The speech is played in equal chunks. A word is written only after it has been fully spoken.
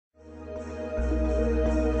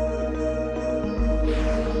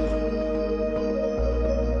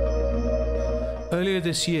Earlier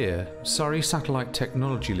this year, Surrey Satellite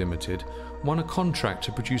Technology Limited won a contract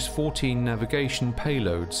to produce 14 navigation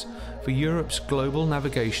payloads for Europe's Global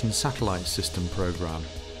Navigation Satellite System programme.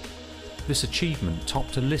 This achievement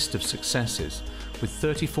topped a list of successes, with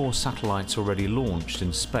 34 satellites already launched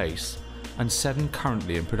in space and 7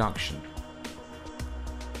 currently in production.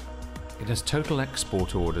 It has total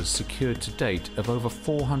export orders secured to date of over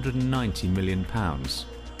 £490 million.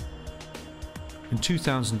 In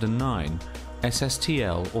 2009,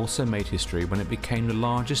 SSTL also made history when it became the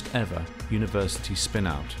largest ever university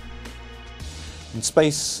spin-out. And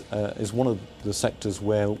space is one of the sectors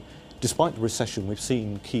where, despite the recession, we've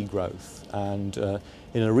seen key growth. And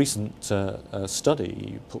in a recent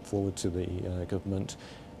study put forward to the government,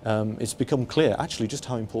 it's become clear actually just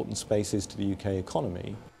how important space is to the UK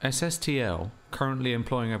economy. SSTL, currently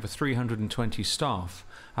employing over 320 staff,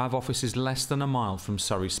 have offices less than a mile from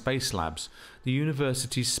Surrey Space Labs, the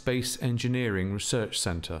university's Space Engineering Research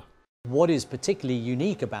Centre. What is particularly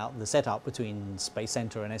unique about the setup between Space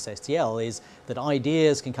Centre and SSTL is that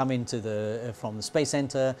ideas can come from the Space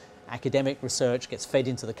Centre, academic research gets fed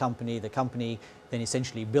into the company then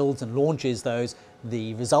essentially builds and launches those,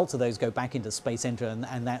 the results of those go back into Space Centre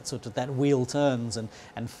and that wheel turns and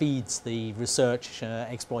feeds the research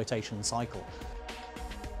exploitation cycle.